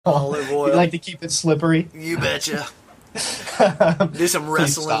Olive You oil. like to keep it slippery? You betcha. Do some Please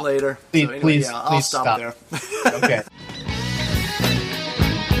wrestling stop. later. Please, So anyway, please, yeah, I'll please stop stop. there. Okay.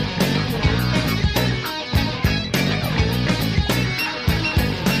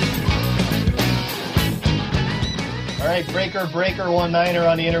 All right, breaker, one-niner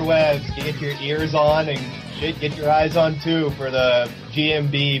on the interwebs. Get your ears on and get your eyes on too for the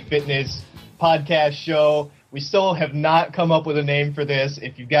GMB Fitness podcast show. We still have not come up with a name for this.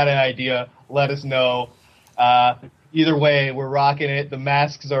 If you've got an idea, let us know. Either way, we're rocking it. The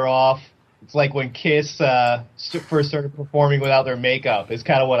masks are off. It's like when Kiss first started performing without their makeup. It's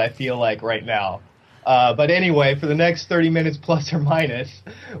kind of what I feel like right now. But anyway, for the next 30 minutes plus or minus,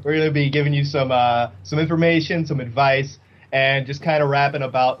 we're going to be giving you some information, some advice, and just kind of rapping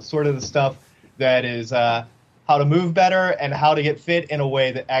about sort of the stuff that is how to move better and how to get fit in a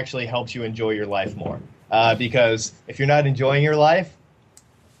way that actually helps you enjoy your life more. Because if you're not enjoying your life,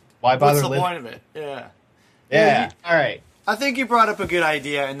 why bother What's the living? point of it? Yeah. Yeah. All right. I think you brought up a good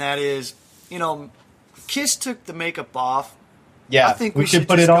idea, and that is, Kiss took the makeup off. Yeah. I think we should should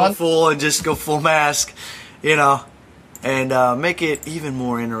put just it go on. full and just go full mask, and make it even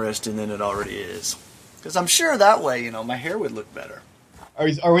more interesting than it already is. Because I'm sure that way, my hair would look better.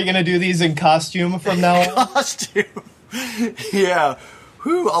 Are we going to do these in costume from now on? Costume. Yeah.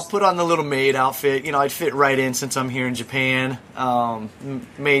 Whew, I'll put on the little maid outfit. I'd fit right in since I'm here in Japan.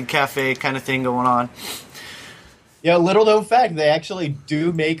 Maid cafe kind of thing going on. Yeah, little known fact, they actually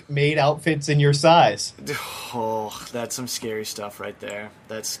do make maid outfits in your size. Oh, that's some scary stuff right there.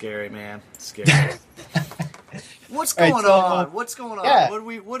 That's scary, man. Scary. What's All right, going so, on? What's going on? yeah.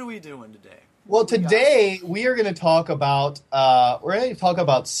 What are we doing today? Well, What do we got? today we are going to talk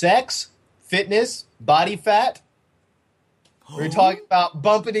about sex, fitness, body fat. We're going to talk about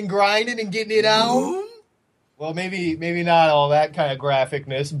bumping and grinding and getting it out. Boom? Well, maybe not all that kind of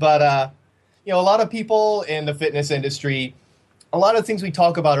graphicness, but a lot of people in the fitness industry, a lot of things we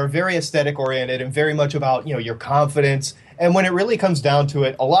talk about are very aesthetic oriented and very much about your confidence. And when it really comes down to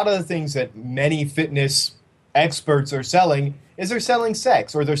it, a lot of the things that many fitness experts are selling is they're selling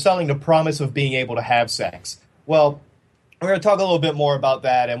sex, or they're selling the promise of being able to have sex. Well, we're going to talk a little bit more about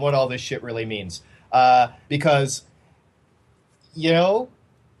that and what all this shit really means, because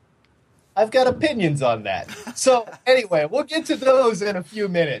I've got opinions on that. So anyway, we'll get to those in a few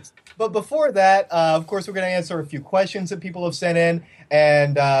minutes. But before that, of course, we're going to answer a few questions that people have sent in.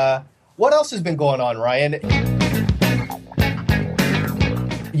 And what else has been going on, Ryan?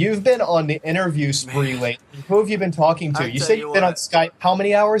 You've been on the interview spree lately. Who have you been talking to? I You tell said you you've been on what. Skype how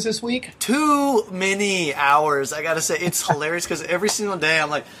many hours this week? Too many hours. I gotta say, it's hilarious because every single day I'm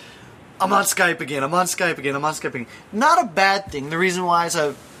like, I'm on Skype again. I'm on Skype again. I'm on Skype again. Not a bad thing. The reason why is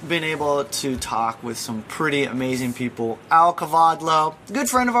I've been able to talk with some pretty amazing people. Al Cavadlo, good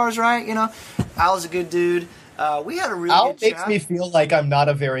friend of ours, right? Al's a good dude. We had a really Al good makes chat. me feel like I'm not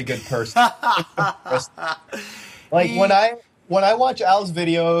a very good person. Like when I watch Al's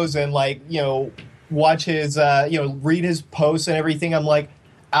videos and watch his read his posts and everything, I'm like,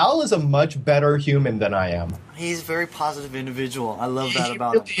 Al is a much better human than I am. He's a very positive individual. I love that He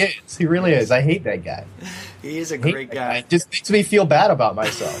about really him. is. He really is. I hate that guy. He is a I hate great that guy. It just makes me feel bad about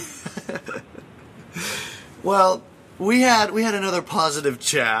myself. Well, we had another positive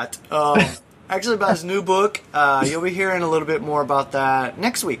chat. Actually, about his new book. You'll be hearing a little bit more about that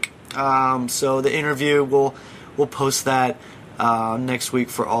next week. So the interview, we'll post that next week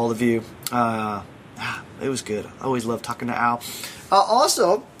for all of you. It was good. I always love talking to Al.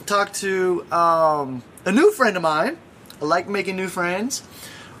 Also, talked to a new friend of mine. I like making new friends.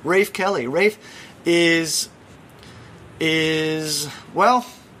 Rafe Kelly. Rafe is well,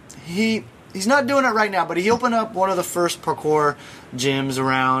 he's not doing it right now, but he opened up one of the first parkour gyms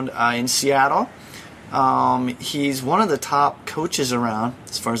around in Seattle. He's one of the top coaches around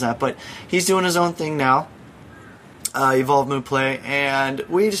as far as that, but he's doing his own thing now. Evolve Move Play, and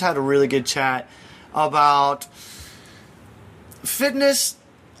we just had a really good chat about fitness,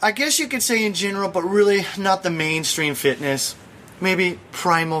 I guess you could say in general, but really not the mainstream fitness. Maybe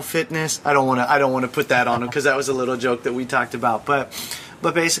primal fitness. I don't want to put that on him because that was a little joke that we talked about. But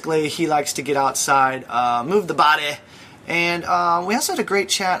basically, he likes to get outside, move the body, and we also had a great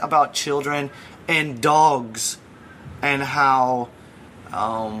chat about children and dogs and how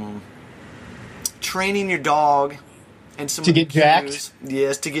training your dog and some To of the get jacked? cues-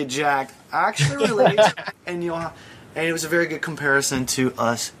 Yes, to get jacked. Actually relates, and it was a very good comparison to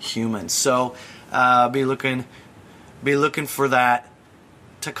us humans. So be looking for that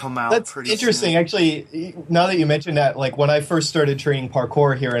to come out. That's pretty interesting. soon. Actually, now that you mentioned that, like when I first started training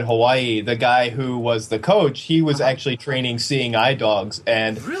parkour here in Hawaii, the guy who was the coach, he was actually training seeing eye dogs,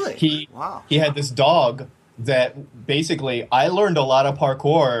 and Really? he Wow. he had this dog that basically I learned a lot of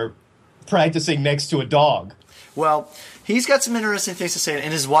parkour practicing next to a dog. Well, he's got some interesting things to say,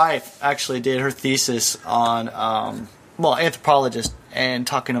 and his wife actually did her thesis on, anthropologist, and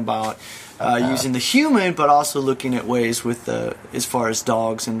talking about using the human, but also looking at ways with as far as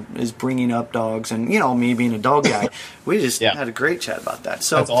dogs and is bringing up dogs, and me being a dog guy, we just had a great chat about that.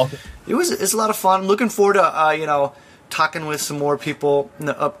 So That's awesome. It's a lot of fun. I'm looking forward to talking with some more people in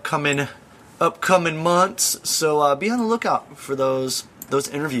the upcoming months. So be on the lookout for those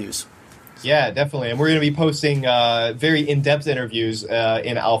interviews. Yeah, definitely. And we're going to be posting very in-depth interviews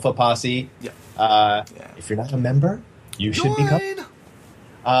in Alpha Posse. Yeah. If you're not a member, you should become.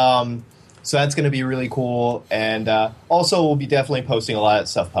 So that's going to be really cool. And also, we'll be definitely posting a lot of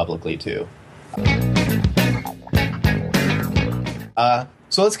stuff publicly, too.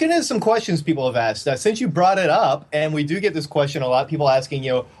 So let's get into some questions people have asked. Since you brought it up, and we do get this question a lot, people asking,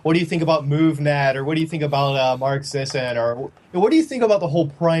 what do you think about MoveNat, or what do you think about Mark Sisson, or what do you think about the whole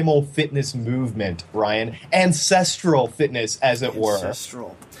primal fitness movement, Ryan? Ancestral fitness, as it were.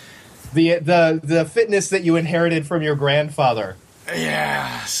 Ancestral. The fitness that you inherited from your grandfather.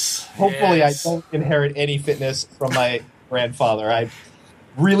 Yes. Hopefully yes. I don't inherit any fitness from my grandfather. I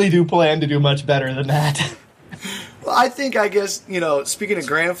really do plan to do much better than that. Well, I guess, speaking of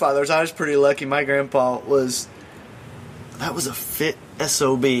grandfathers, I was pretty lucky. My grandpa was a fit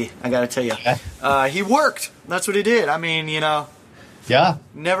SOB, I gotta tell you. He worked. That's what he did. I mean, Yeah.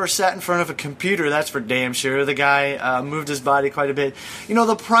 never sat in front of a computer, that's for damn sure. The guy moved his body quite a bit.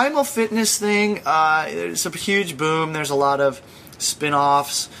 The primal fitness thing, it's a huge boom. There's a lot of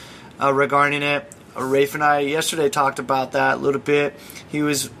spin-offs regarding it. Rafe and I yesterday talked about that a little bit. He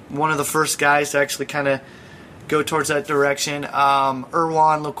was one of the first guys to actually kind of go towards that direction.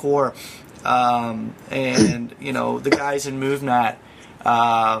 Erwan LaCour, and the guys in MoveNat,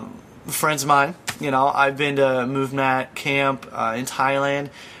 friends of mine. I've been to MoveNat camp in Thailand.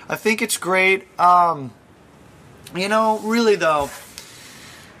 I think it's great. Really though,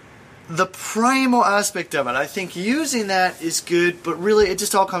 the primal aspect of it, I think using that is good, but really it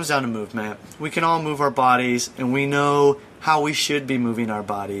just all comes down to movement. We can all move our bodies, and we know how we should be moving our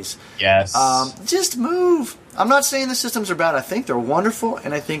bodies. Yes. Just move. I'm not saying the systems are bad. I think they're wonderful,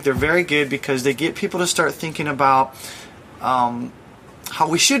 and I think they're very good because they get people to start thinking about how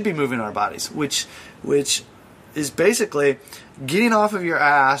we should be moving our bodies, which is basically getting off of your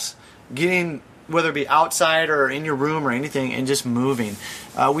ass, getting, whether it be outside or in your room or anything, and just moving.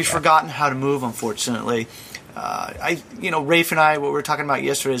 We've forgotten how to move, unfortunately. Rafe and I, what we were talking about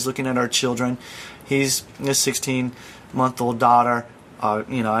yesterday is looking at our children. He's a 16-month-old daughter.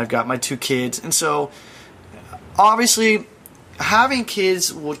 I've got my 2 kids. And so, obviously, having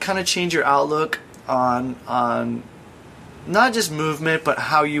kids will kind of change your outlook on not just movement, but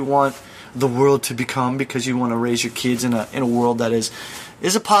how you want the world to become, because you want to raise your kids in a world that is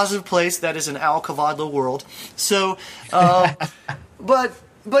a positive place, that is an Al Cavadlo world. So, but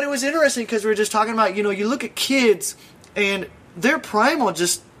it was interesting because we were just talking about, you look at kids and they're primal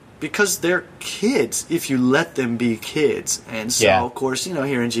just because they're kids if you let them be kids. And so, of course,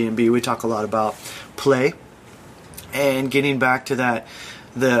 here in GMB we talk a lot about play and getting back to that,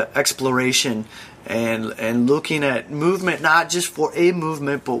 the exploration and looking at movement, not just for a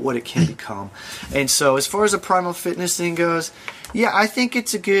movement, but what it can become. And so as far as the primal fitness thing goes, I think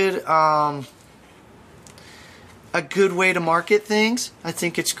it's a good way to market things. I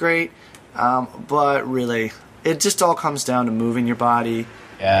think it's great. But really, it just all comes down to moving your body.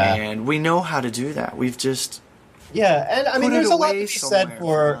 Yeah. And we know how to do that. We've just... Yeah, and I mean, there's a lot to be said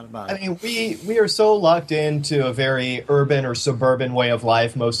for... I mean, we are so locked into a very urban or suburban way of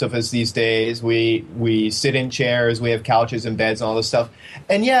life, most of us these days. We sit in chairs, we have couches and beds and all this stuff.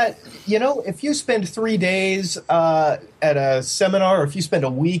 And yet, if you spend 3 days at a seminar, or if you spend a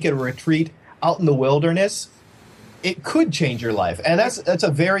week at a retreat out in the wilderness, it could change your life. And that's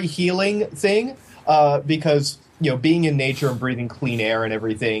a very healing thing, because, being in nature and breathing clean air and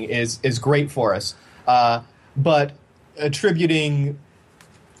everything is great for us. But attributing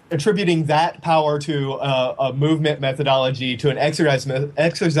that power to a movement methodology, to an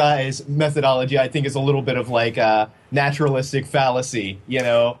exercise methodology, I think is a little bit of like a naturalistic fallacy.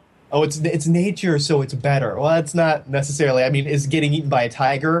 It's nature, so it's better. Well, that's not necessarily. I mean, is getting eaten by a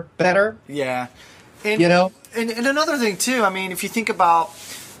tiger better? Yeah, and and another thing too. I mean, if you think about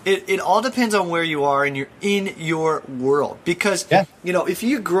it all depends on where you are and you're in your world. Because, if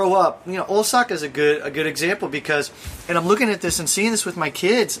you grow up, Osaka is a good example because, and I'm looking at this and seeing this with my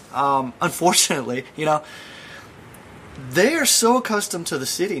kids, unfortunately, they are so accustomed to the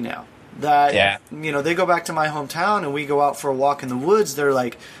city now that, they go back to my hometown and we go out for a walk in the woods. They're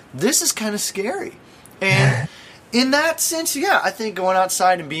like, this is kind of scary. And in that sense, I think going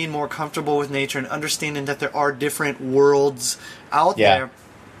outside and being more comfortable with nature and understanding that there are different worlds out there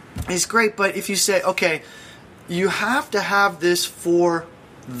is great. But if you say, okay, you have to have this for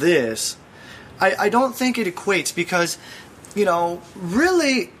this, I don't think it equates because,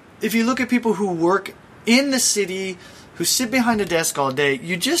 really, if you look at people who work in the city, who sit behind a desk all day,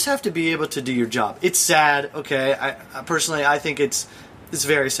 you just have to be able to do your job. It's sad, okay? I personally, I think it's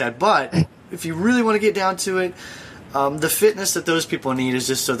very sad. But if you really want to get down to it, the fitness that those people need is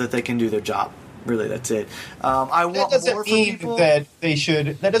just so that they can do their job. Really, that's it. I want more for people. That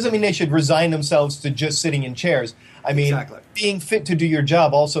doesn't mean they should resign themselves to just sitting in chairs. I mean, being fit to do your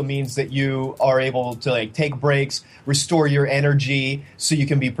job also means that you are able to take breaks, restore your energy, so you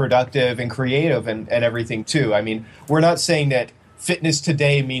can be productive and creative and everything too. I mean, we're not saying that fitness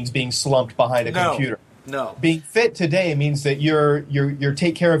today means being slumped behind a computer. No. Being fit today means that you're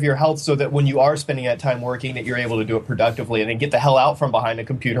take care of your health so that when you are spending that time working, that you're able to do it productively and then get the hell out from behind a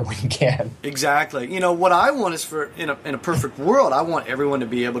computer when you can. Exactly. What I want is for in a perfect world, I want everyone to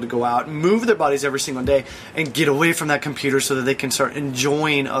be able to go out and move their bodies every single day and get away from that computer so that they can start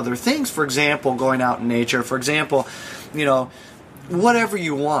enjoying other things. For example, going out in nature. For example, whatever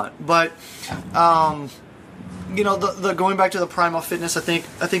you want. But the going back to the primal fitness, I think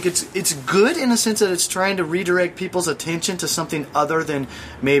it's good in the sense that it's trying to redirect people's attention to something other than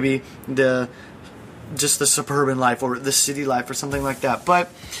maybe just the suburban life or the city life or something like that. But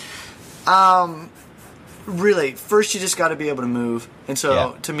really, first you just got to be able to move, and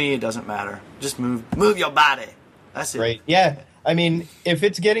so to me it doesn't matter. Just move your body. That's it. Right. Yeah. I mean, if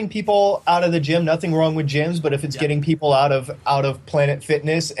it's getting people out of the gym, nothing wrong with gyms, but if it's getting people out of Planet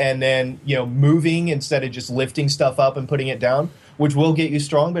Fitness and then, moving instead of just lifting stuff up and putting it down, which will get you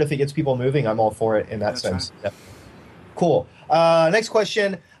strong, but if it gets people moving, I'm all for it in that sense. Right. Yeah. Cool. Next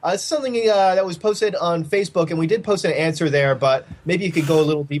question. Something that was posted on Facebook, and we did post an answer there, but maybe you could go a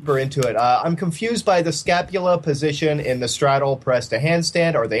little deeper into it. I'm confused by the scapula position in the straddle press to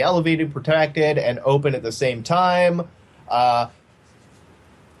handstand. Are they elevated, protracted, and open at the same time?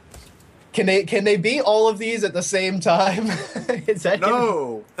 Can they be all of these at the same time? Is that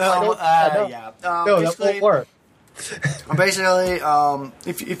no? No, that won't work. Basically,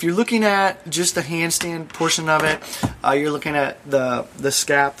 if you're looking at just the handstand portion of it, you're looking at the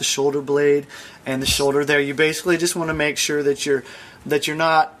scap, the shoulder blade, and the shoulder there. You basically just want to make sure that you're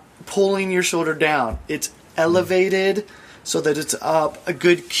not pulling your shoulder down. It's elevated so that it's up. A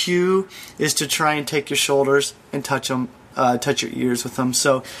good cue is to try and take your shoulders and touch them. Touch your ears with them.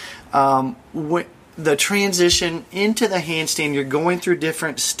 So the transition into the handstand, you're going through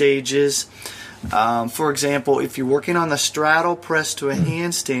different stages. For example, if you're working on the straddle press to a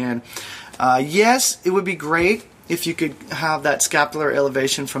handstand, yes, it would be great if you could have that scapular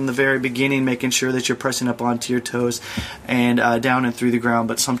elevation from the very beginning, making sure that you're pressing up onto your toes and down and through the ground.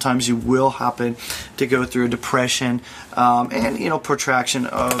 But sometimes you will happen to go through a depression and protraction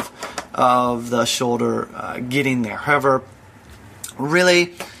of the shoulder getting there. However,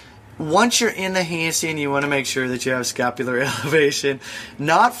 really, once you're in the handstand, you want to make sure that you have scapular elevation,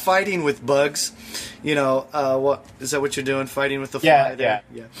 not fighting with bugs. What is that? What you're doing? Fighting with the fly? Yeah.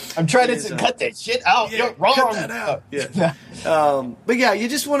 I'm trying to cut that shit out. You're wrong. Cut that out. Yeah. But yeah, you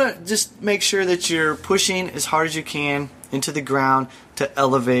just want to just make sure that you're pushing as hard as you can into the ground to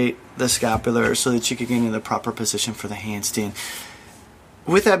elevate the scapular so that you can get into the proper position for the handstand.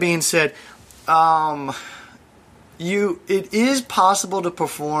 With that being said, it is possible to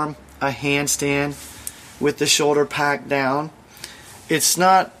perform a handstand with the shoulder packed down. It's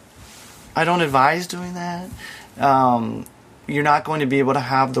not. I don't advise doing that. You're not going to be able to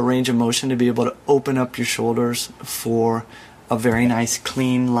have the range of motion to be able to open up your shoulders for a very nice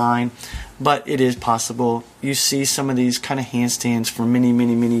clean line, but it is possible. You see some of these kind of handstands from many,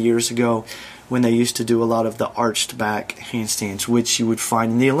 many, many years ago when they used to do a lot of the arched back handstands, which you would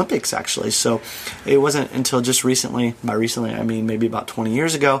find in the Olympics, actually. So it wasn't until just recently, by recently I mean maybe about 20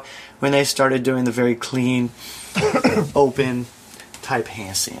 years ago, when they started doing the very clean, open type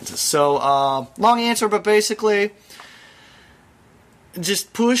handstands. So long answer, but basically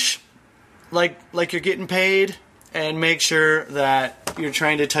just push like you're getting paid, and make sure that you're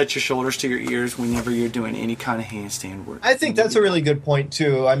trying to touch your shoulders to your ears whenever you're doing any kind of handstand work. I think that's a really good point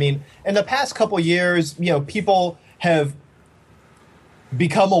too. I mean, in the past couple years, people have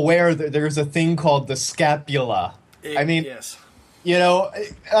become aware that there's a thing called the scapula. I mean, yes. you know,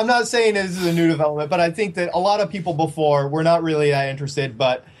 I'm not saying this is a new development, but I think that a lot of people before were not really that interested,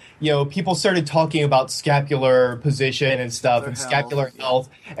 but, you know, people started talking about scapular position and stuff and scapular health.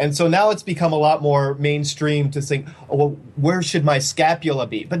 And so now it's become a lot more mainstream to think, oh, well, where should my scapula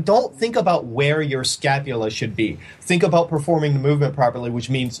be? But don't think about where your scapula should be. Think about performing the movement properly, which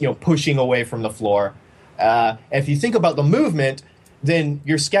means, you know, pushing away from the floor. If you think about the movement, then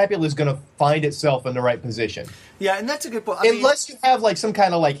your scapula is going to find itself in the right position. Yeah, and that's a good point. Unless you have like some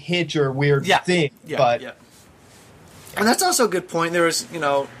kind of like hitch or weird thing. Yeah. And that's also a good point. There was, you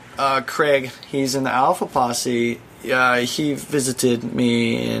know, Craig, he's in the Alpha Posse. He visited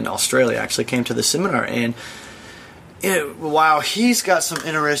me in Australia, actually came to the seminar, and wow, he's got some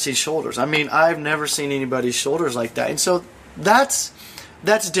interesting shoulders. I mean, I've never seen anybody's shoulders like that. And so that's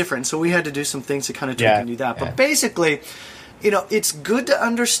different. So we had to do some things to kind of tweak and do that. But basically, you know, it's good to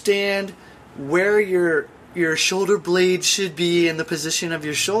understand where your shoulder blade should be in the position of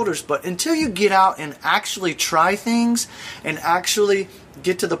your shoulders, but until you get out and actually try things and actually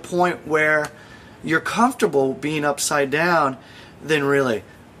get to the point where you're comfortable being upside down, then really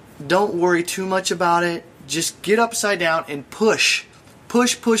don't worry too much about it. Just get upside down and push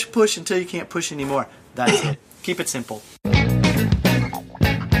until you can't push anymore. That's it. Keep it simple.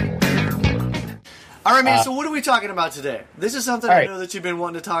 All right, man, so what are we talking about today? This is something I know that you've been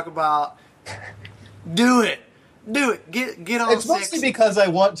wanting to talk about. Do it. Get on. It's mostly because I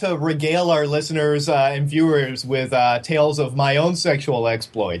want to regale our listeners and viewers with tales of my own sexual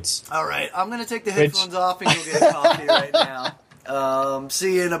exploits. All right, I'm going to take the headphones off and go get a coffee right now.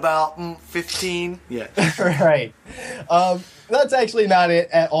 See you in about 15. Yeah. Right. That's actually not it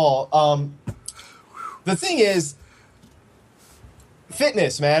at all. The thing is,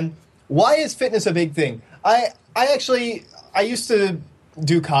 fitness, man. Why is fitness a big thing? I used to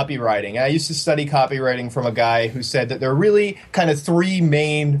do copywriting. I used to study copywriting from a guy who said that there are really kind of three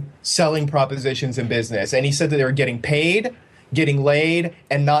main selling propositions in business. And he said that they were getting paid, getting laid,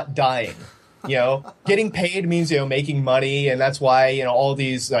 and not dying. You know, getting paid means, you know, making money. And that's why, you know, all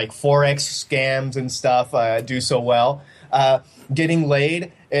these like Forex scams and stuff do so well. Getting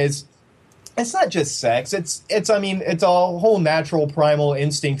laid is, it's not just sex. It's a whole natural primal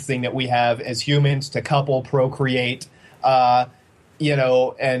instinct thing that we have as humans to couple, procreate, you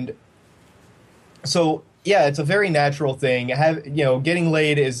know, and so yeah, it's a very natural thing. Getting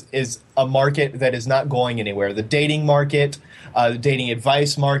laid is a market that is not going anywhere. The dating market, the dating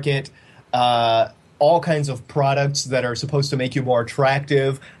advice market, all kinds of products that are supposed to make you more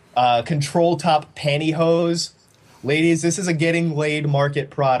attractive, control top pantyhose. Ladies, this is a getting laid market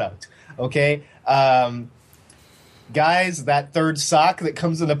product. Okay, guys, that third sock that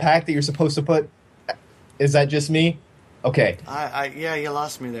comes in the pack that you're supposed to put, is that just me? Okay. Yeah, you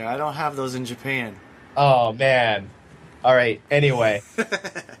lost me there. I don't have those in Japan. Oh, man. All right, anyway.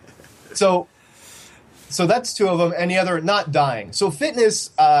 So that's two of them, and the other, not dying. So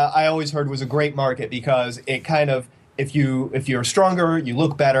fitness, I always heard, was a great market because it kind of, if you're stronger, you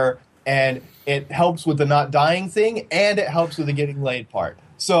look better, and it helps with the not dying thing, and it helps with the getting laid part.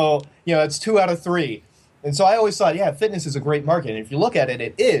 So, you know, it's 2 out of 3. And so I always thought, yeah, fitness is a great market. And if you look at it,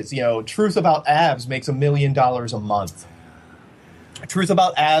 it is. You know, Truth About Abs makes $1 million a month. Truth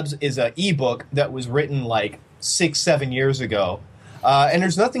About Abs is an ebook that was written like 6-7 years ago. And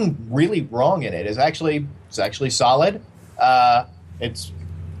there's nothing really wrong in it. It's actually solid. It's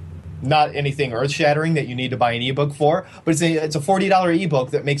not anything earth-shattering that you need to buy an ebook for. But it's a $40 ebook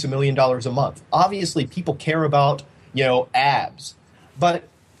that makes $1 million a month. Obviously, people care about, you know, abs. But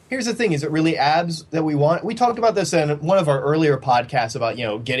here's the thing, is it really abs that we want? We talked about this in one of our earlier podcasts about, you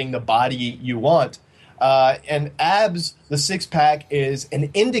know, getting the body you want. And abs, the six-pack, is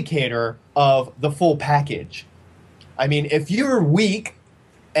an indicator of the full package. I mean, if you're weak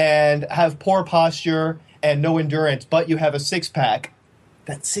and have poor posture and no endurance, but you have a six-pack,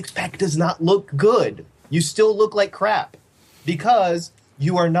 that six-pack does not look good. You still look like crap because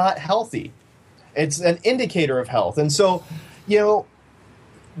you are not healthy. It's an indicator of health. And so, you know,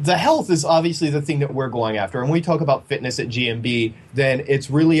 the health is obviously the thing that we're going after. And when we talk about fitness at GMB, then it's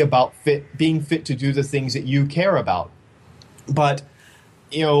really about being fit to do the things that you care about. But,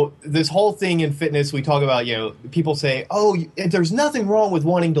 you know, this whole thing in fitness, we talk about, you know, people say, oh, there's nothing wrong with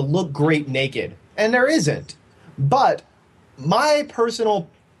wanting to look great naked. And there isn't. But my personal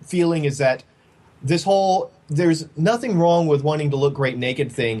feeling is that there's nothing wrong with wanting to look great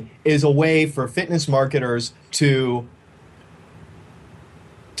naked thing is a way for fitness marketers to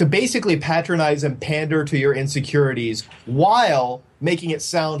basically patronize and pander to your insecurities while making it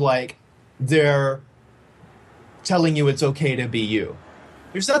sound like they're telling you it's okay to be you.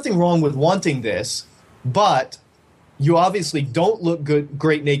 there's nothing wrong with wanting this, but you obviously don't look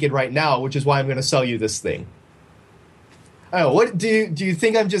great naked right now, which is why I'm going to sell you this thing. I don't know. What do you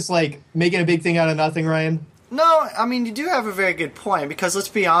think I'm just like making a big thing out of nothing, Ryan? No, I mean, you do have a very good point, because let's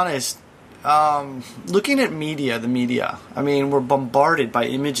be honest, looking at the media, I mean, we're bombarded by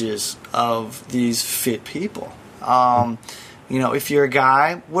images of these fit people. If you're a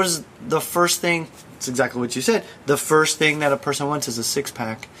guy, what is the first thing? It's exactly what you said. The first thing that a person wants is a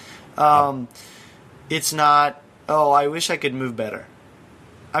six-pack. It's not, oh, I wish I could move better.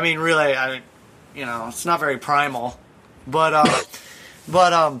 I mean, really, it's not very primal. But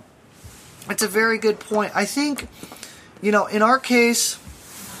it's a very good point. I think, in our case,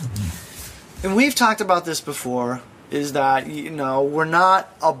 and we've talked about this before, is that, we're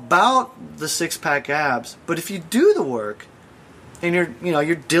not about the six-pack abs, but if you do the work and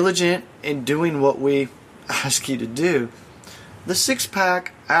you're diligent in doing what we ask you to do, the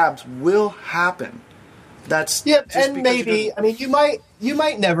six-pack abs will happen. That's and maybe you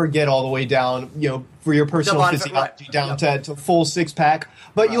might never get all the way down, for your personal physiology down to full six-pack,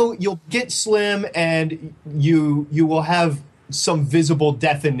 but you'll get slim, and you will have some visible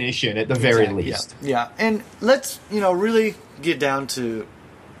definition at the very least. Yeah. And let's really get down to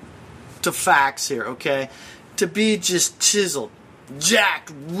facts here, okay? To be just chiseled,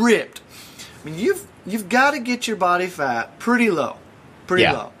 jacked, ripped. I mean, you've got to get your body fat pretty low,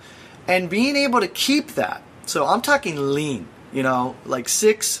 low, and being able to keep that. So I'm talking lean, like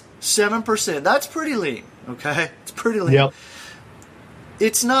 6-7%. That's pretty lean, okay? It's pretty lean. Yep.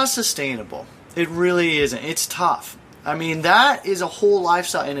 It's not sustainable. It really isn't. It's tough. I mean, that is a whole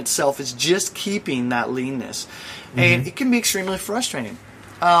lifestyle in itself. It's just keeping that leanness. And it can be extremely frustrating.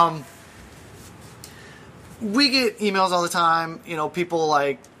 We get emails all the time, people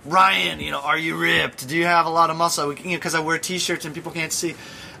like, Ryan, are you ripped? Do you have a lot of muscle? Because I wear T-shirts and people can't see.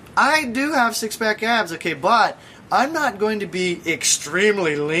 I do have six-pack abs, okay, but I'm not going to be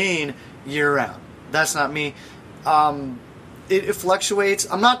extremely lean year-round. That's not me. It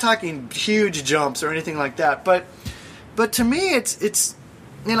fluctuates. I'm not talking huge jumps or anything like that, but to me, it's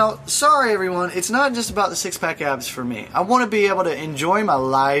sorry everyone, it's not just about the six-pack abs for me. I want to be able to enjoy my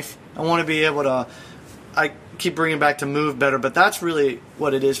life. I want to be able to, I keep bringing back to move better, but that's really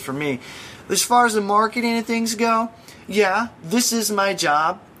what it is for me. As far as the marketing and things go, yeah, this is my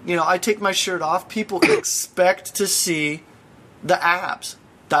job. I take my shirt off. People expect to see the abs.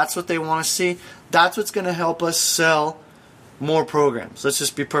 That's what they want to see. That's what's going to help us sell more programs. Let's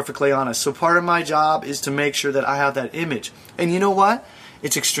just be perfectly honest. So part of my job is to make sure that I have that image. And you know what?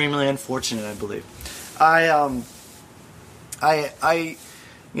 It's extremely unfortunate, I believe. I'm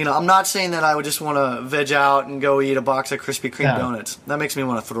not saying that I would just want to veg out and go eat a box of Krispy Kreme donuts. That makes me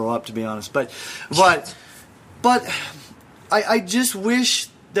want to throw up, to be honest. But I just wish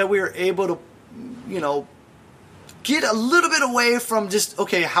that we were able to, get a little bit away from just,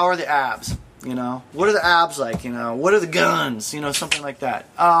 okay, how are the abs? What are the abs like? What are the guns? Something like that.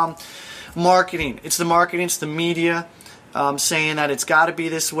 Marketing. It's the marketing. It's the media saying that it's got to be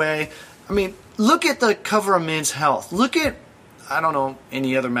this way. I mean, look at the cover of Men's Health. Look at, I don't know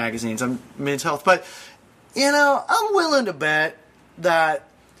any other magazines on Men's Health, but, I'm willing to bet that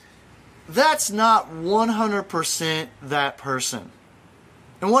that's not 100% that person.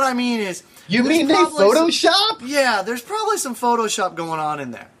 And what I mean is... You mean they Photoshop? Yeah, there's probably some Photoshop going on in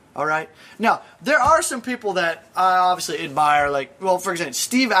there. All right? Now, there are some people that I obviously admire. Like, well, for example,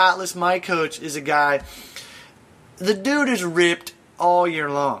 Steve Atlas, my coach, is a guy... The dude is ripped all year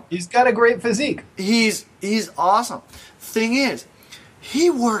long. He's got a great physique. He's awesome. Thing is, he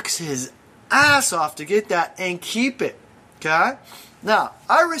works his ass off to get that and keep it. Okay? Now,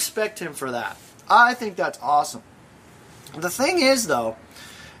 I respect him for that. I think that's awesome. The thing is, though,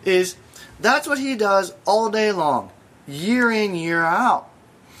 is that's what he does all day long, year in, year out.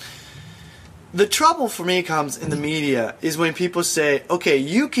 The trouble for me comes in the media is when people say, okay,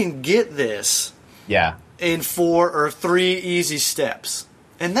 you can get this in 4 or 3 easy steps.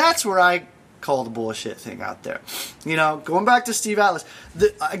 And that's where I call the bullshit thing out there. Going back to Steve Atlas,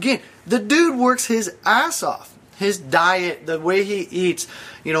 the dude works his ass off. His diet, the way he eats,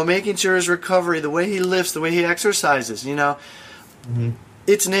 making sure his recovery, the way he lifts, the way he exercises,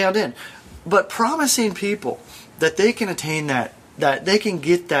 it's nailed in. But promising people that they can attain that they can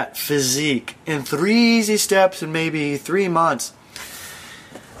get that physique in 3 easy steps in maybe 3 months,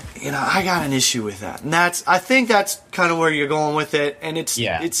 I got an issue with that. And I think that's kind of where you're going with it. And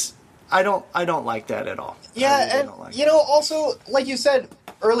I don't like that at all. Yeah, and also, like you said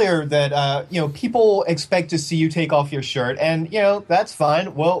earlier, that people expect to see you take off your shirt, and that's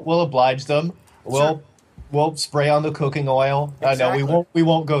fine. We'll oblige them. Well, spray on the cooking oil. Exactly. No, we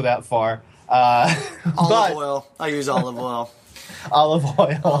won't go that far. Olive oil. I use olive oil. Olive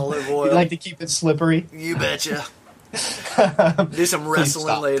oil. Olive oil. You like to keep it slippery? You betcha. Do some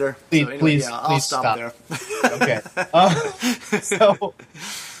wrestling later. Please, I'll stop there. Okay. So,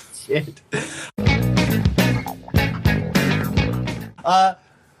 shit. But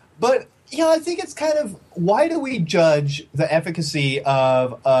I think it's kind of, why do we judge the efficacy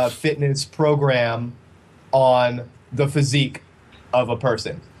of a fitness program on the physique of a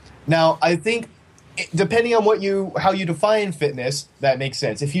person? Now, I think depending on how you define fitness, that makes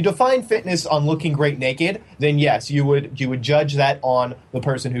sense. If you define fitness on looking great naked, then yes, you would judge that on the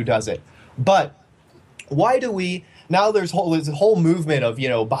person who does it. But why do we now? There's a whole movement of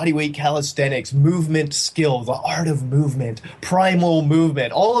bodyweight calisthenics, movement skill, the art of movement, primal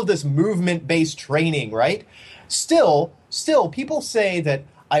movement, all of this movement-based training, right? Still, people say that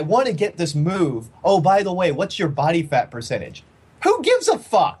I want to get this move. Oh, by the way, what's your body fat percentage? Who gives a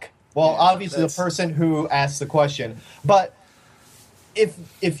fuck? Well, obviously the person who asked the question. But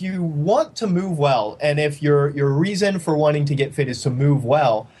if you want to move well, and if your reason for wanting to get fit is to move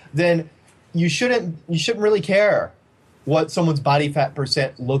well, then you shouldn't really care what someone's body fat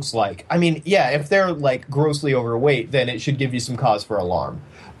percent looks like. I mean, yeah, if they're like grossly overweight, then it should give you some cause for alarm.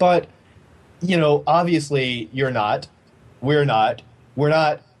 But obviously you're not. We're not.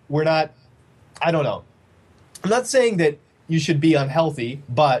 I don't know. I'm not saying that you should be unhealthy,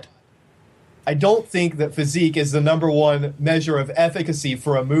 but I don't think that physique is the number one measure of efficacy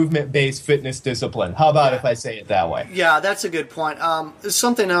for a movement-based fitness discipline. How about if I say it that way? Yeah, that's a good point.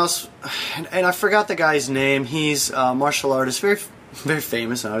 Something else, and I forgot the guy's name. He's a martial artist, very, very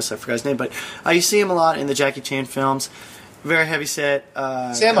famous. Obviously, I forgot his name, but you see him a lot in the Jackie Chan films. Very heavy-set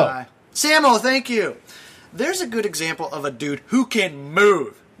Sammo. guy. Sammo, thank you. There's a good example of a dude who can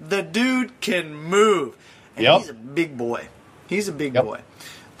move. The dude can move. And he's a big boy. He's a big boy.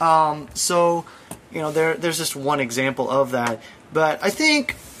 So, there's just one example of that. But I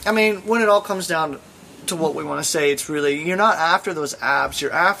think, when it all comes down to what we want to say, it's really, you're not after those abs.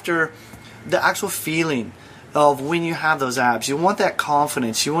 You're after the actual feeling of when you have those abs. You want that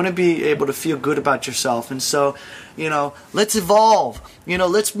confidence. You want to be able to feel good about yourself. And so, let's evolve.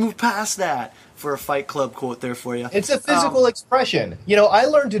 Let's move past that. For a Fight Club quote there for you. It's a physical expression. I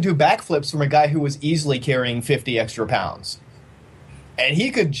learned to do backflips from a guy who was easily carrying 50 extra pounds. And he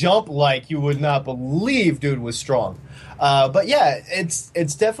could jump like you would not believe dude was strong. But yeah, it's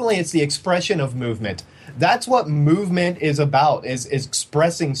definitely the expression of movement. That's what movement is about, is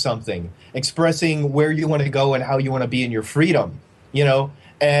expressing something. Expressing where you want to go and how you want to be in your freedom.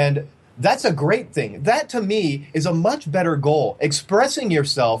 And that's a great thing. That, to me, is a much better goal. Expressing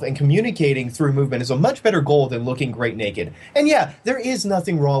yourself and communicating through movement is a much better goal than looking great naked. And yeah, there is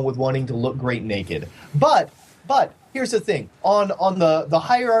nothing wrong with wanting to look great naked. But here's the thing. On the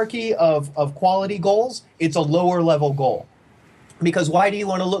hierarchy of quality goals, it's a lower level goal. Because why do you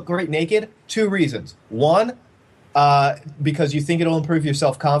want to look great naked? 2 reasons. 1, because you think it'll improve your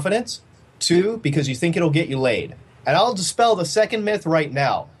self-confidence. 2, because you think it'll get you laid. And I'll dispel the second myth right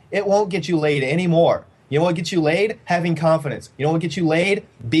now. It won't get you laid anymore. You know what gets you laid? Having confidence. You know what gets you laid?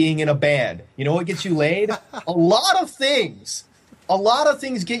 Being in a band. You know what gets you laid? A lot of things. A lot of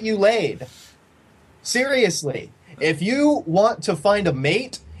things get you laid. Seriously. If you want to find a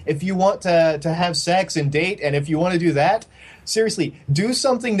mate, if you want to have sex and date, and if you want to do that, seriously, do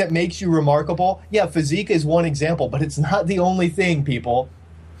something that makes you remarkable. Yeah, physique is one example, but it's not the only thing, people.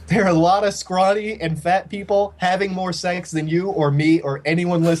 There are a lot of scrawny and fat people having more sex than you or me or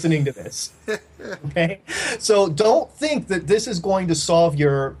anyone listening to this. Okay? So don't think that this is going to solve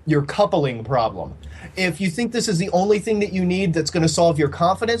your coupling problem. If you think this is the only thing that you need that's going to solve your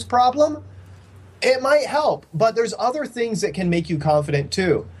confidence problem, it might help. But there's other things that can make you confident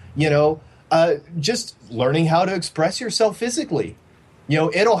too. Just learning how to express yourself physically.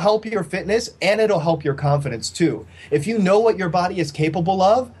 It'll help your fitness and it'll help your confidence too. If you know what your body is capable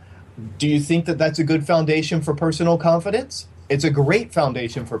of, do you think that that's a good foundation for personal confidence? It's a great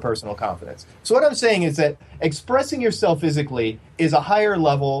foundation for personal confidence. So what I'm saying is that expressing yourself physically is a higher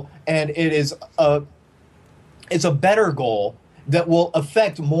level, and it's a better goal that will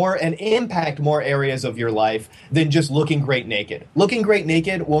affect more and impact more areas of your life than just looking great naked. Looking great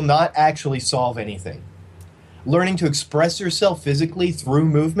naked will not actually solve anything. Learning to express yourself physically through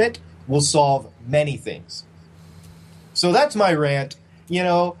movement will solve many things. So that's my rant.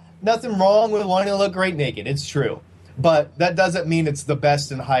 Nothing wrong with wanting to look great naked. It's true. But that doesn't mean it's the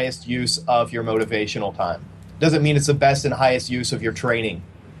best and highest use of your motivational time. Doesn't mean it's the best and highest use of your training.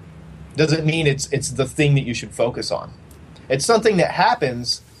 Doesn't mean it's the thing that you should focus on. It's something that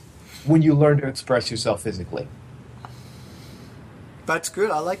happens when you learn to express yourself physically. That's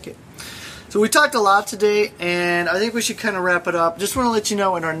good. I like it. So we talked a lot today, and I think we should kind of wrap it up. Just want to let you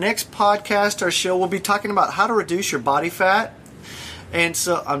know, in our next podcast, our show, we'll be talking about how to reduce your body fat. And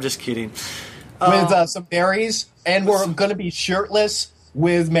so, I'm just kidding. With some berries, and we're going to be shirtless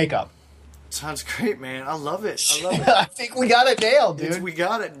with makeup. Sounds great, man. I love it. I love it. I think we got it nailed, dude. We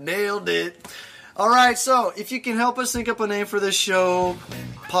got it. Nailed it. All right, so if you can help us think up a name for this show,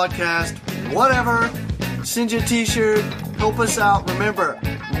 podcast, whatever, send you a t-shirt, help us out. Remember,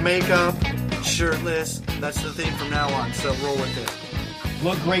 makeup, shirtless, that's the theme from now on, so roll with it.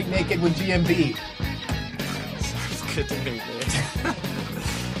 Look great naked with GMB. Sounds good to me, man.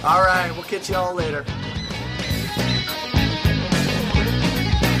 All right, we'll catch you all later.